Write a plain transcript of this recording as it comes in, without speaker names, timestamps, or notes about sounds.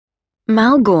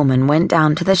Mal Gorman went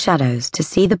down to the shadows to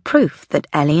see the proof that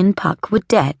Ellie and Puck were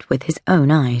dead with his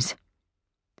own eyes.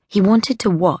 He wanted to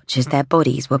watch as their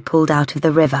bodies were pulled out of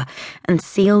the river and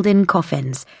sealed in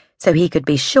coffins so he could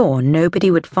be sure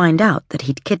nobody would find out that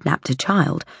he'd kidnapped a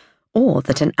child or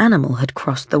that an animal had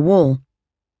crossed the wall.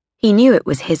 He knew it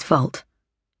was his fault.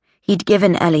 He'd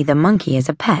given Ellie the monkey as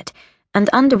a pet and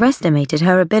underestimated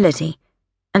her ability,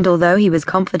 and although he was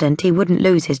confident he wouldn't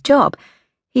lose his job,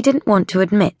 he didn't want to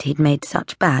admit he'd made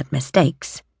such bad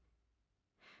mistakes.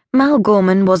 Mal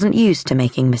Gorman wasn't used to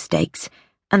making mistakes,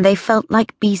 and they felt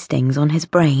like bee stings on his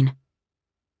brain.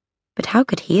 But how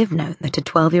could he have known that a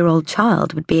 12-year-old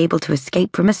child would be able to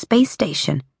escape from a space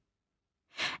station?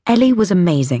 Ellie was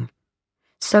amazing,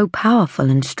 so powerful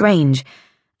and strange,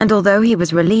 and although he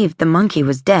was relieved the monkey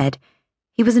was dead,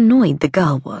 he was annoyed the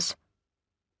girl was.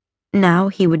 Now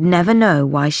he would never know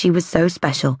why she was so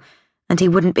special, and he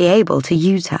wouldn't be able to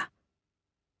use her.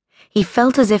 He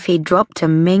felt as if he'd dropped a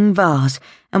Ming vase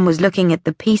and was looking at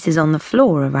the pieces on the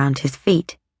floor around his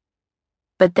feet.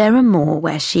 But there are more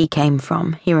where she came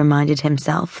from, he reminded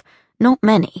himself. Not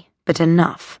many, but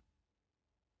enough.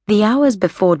 The hours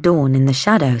before dawn in the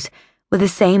shadows were the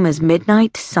same as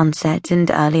midnight, sunset, and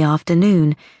early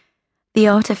afternoon, the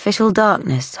artificial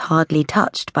darkness hardly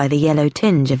touched by the yellow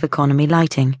tinge of economy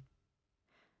lighting.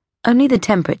 Only the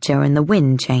temperature and the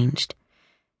wind changed.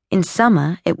 In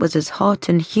summer, it was as hot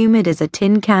and humid as a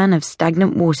tin can of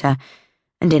stagnant water,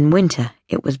 and in winter,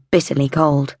 it was bitterly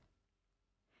cold.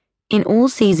 In all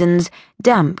seasons,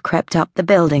 damp crept up the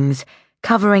buildings,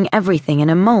 covering everything in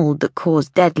a mold that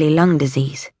caused deadly lung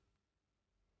disease.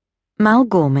 Mal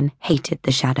Gorman hated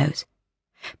the shadows,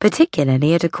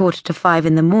 particularly at 4:45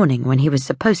 in the morning when he was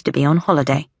supposed to be on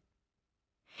holiday.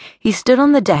 He stood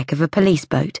on the deck of a police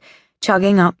boat,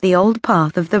 chugging up the old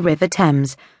path of the River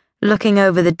Thames, looking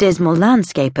over the dismal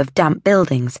landscape of damp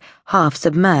buildings, half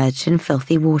submerged in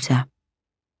filthy water.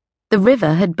 The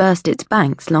river had burst its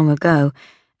banks long ago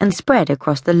and spread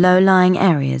across the low-lying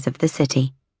areas of the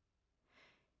city.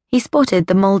 He spotted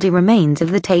the mouldy remains of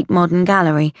the Tate Modern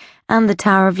Gallery and the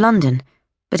Tower of London,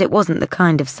 but it wasn't the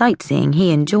kind of sightseeing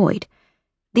he enjoyed.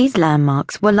 These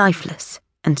landmarks were lifeless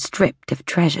and stripped of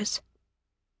treasures.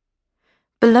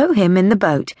 Below him in the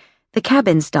boat, the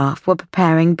cabin staff were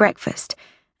preparing breakfast,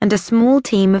 and a small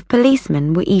team of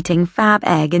policemen were eating fab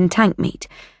egg and tank meat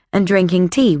and drinking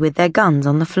tea with their guns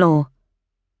on the floor.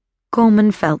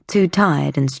 Gorman felt too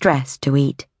tired and stressed to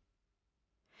eat.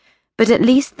 But at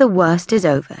least the worst is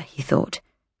over, he thought.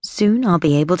 Soon I'll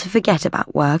be able to forget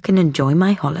about work and enjoy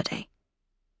my holiday.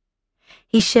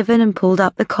 He shivered and pulled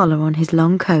up the collar on his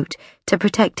long coat to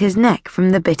protect his neck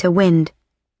from the bitter wind.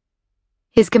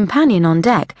 His companion on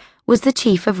deck was the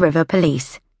chief of river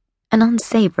police, an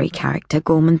unsavory character,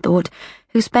 Gorman thought,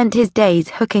 who spent his days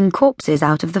hooking corpses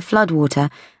out of the floodwater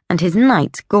and his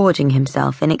nights gorging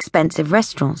himself in expensive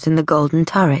restaurants in the Golden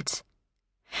Turrets.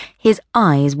 His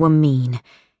eyes were mean,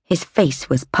 his face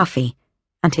was puffy,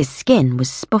 and his skin was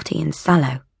spotty and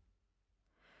sallow.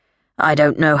 "I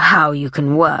don't know how you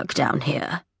can work down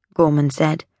here," Gorman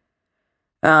said.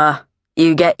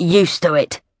 You get used to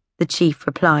it," the chief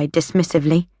replied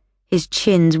dismissively, his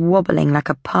chins wobbling like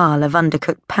a pile of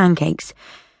undercooked pancakes.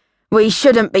 "We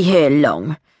shouldn't be here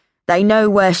long. They know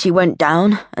where she went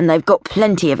down, and they've got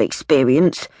plenty of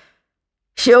experience.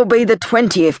 She'll be the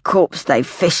 20th corpse they've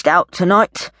fished out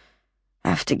tonight.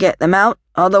 Have to get them out,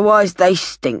 otherwise they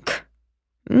stink.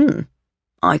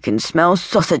 I can smell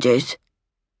sausages."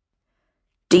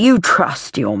 "Do you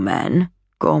trust your men?"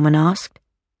 Gorman asked.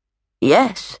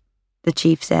 "Yes," the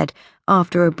chief said,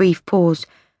 after a brief pause.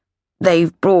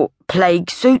 "They've brought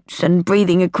plague suits and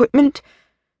breathing equipment.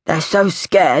 They're so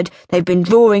scared they've been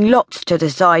drawing lots to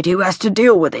decide who has to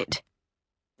deal with it.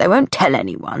 They won't tell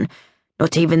anyone,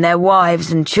 not even their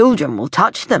wives and children will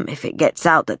touch them if it gets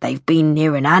out that they've been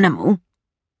near an animal."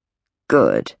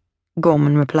 "Good,"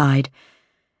 Gorman replied,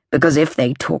 "because if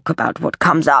they talk about what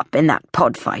comes up in that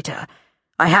pod fighter,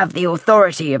 I have the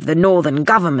authority of the Northern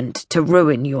government to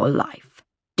ruin your life.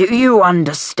 Do you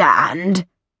understand?"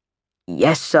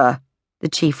 "Yes, sir," the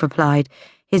chief replied,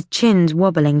 his chins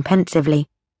wobbling pensively.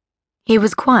 He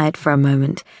was quiet for a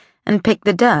moment and picked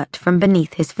the dirt from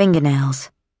beneath his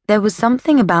fingernails. There was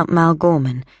something about Mal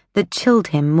Gorman that chilled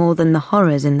him more than the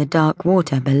horrors in the dark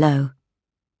water below.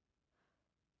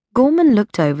 Gorman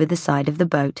looked over the side of the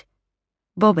boat.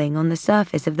 Bobbing on the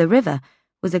surface of the river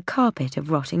was a carpet of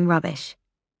rotting rubbish.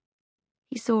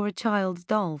 He saw a child's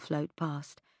doll float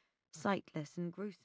past, sightless and gruesome.